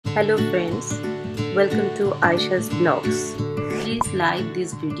Hello friends, welcome to AYESHA'S VLOGS. Please like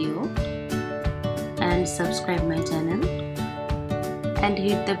this video and subscribe my channel and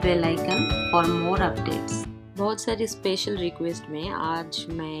hit the bell icon for more updates. बहुत सारी special request में आज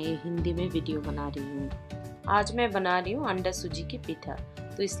मैं हिंदी में video बना रही हूँ। आज मैं बना रही हूँ अंडा सूजी की पिठा।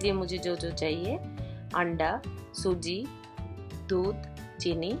 तो इसलिए मुझे जो चाहिए अंडा, सूजी, दूध,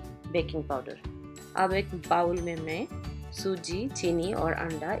 चीनी, बेकिंग पाउडर। अब एक बाउल में मैं सूजी, चीनी और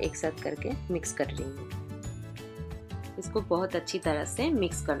अंडा एक साथ करके मिक्स कर रही हूँ। इसको बहुत अच्छी तरह से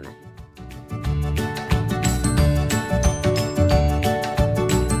मिक्स करना है।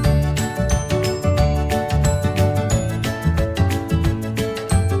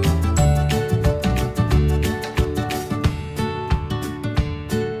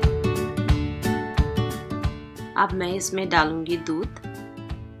 अब मैं इसमें डालूंगी दूध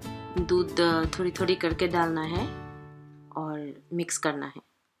थोड़ी थोड़ी करके डालना है और मिक्स करना है।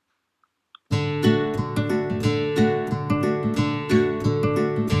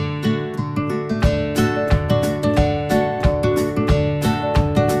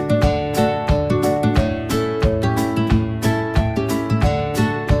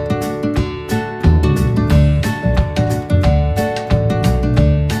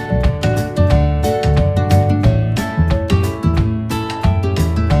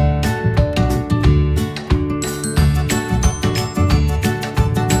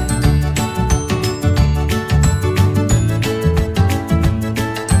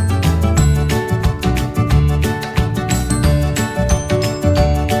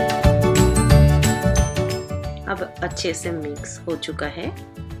 अब अच्छे से मिक्स हो चुका है।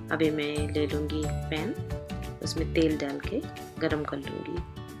 अभी मैं ले लूँगी पैन, उसमें तेल डाल के गरम कर लूँगी।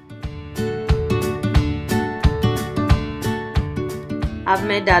 अब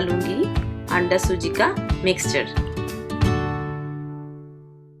मैं डालूँगी अंडा सूजी का मिक्सचर।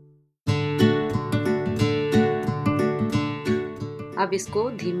 अब इसको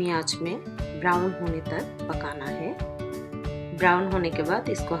धीमी आंच में ब्राउन होने तक पकाना है। ब्राउन होने के बाद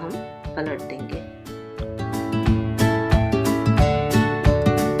इसको हम पलट देंगे।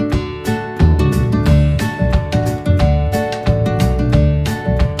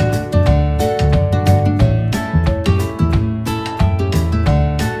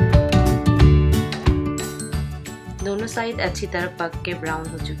 दोनों साइड अच्छी तरह पक के ब्राउन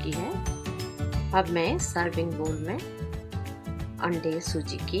हो चुकी है। अब मैं सर्विंग बोल में अंडे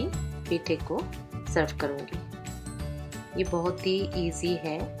सूजी की पीठे को सर्व करूंगी। ये बहुत ही इजी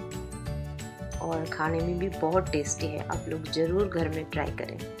है और खाने में भी बहुत टेस्टी है। आप लोग ज़रूर घर में ट्राई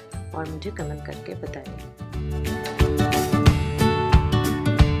करें और मुझे कमेंट करके बताएं।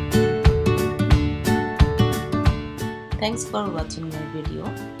 Thanks for watching my video.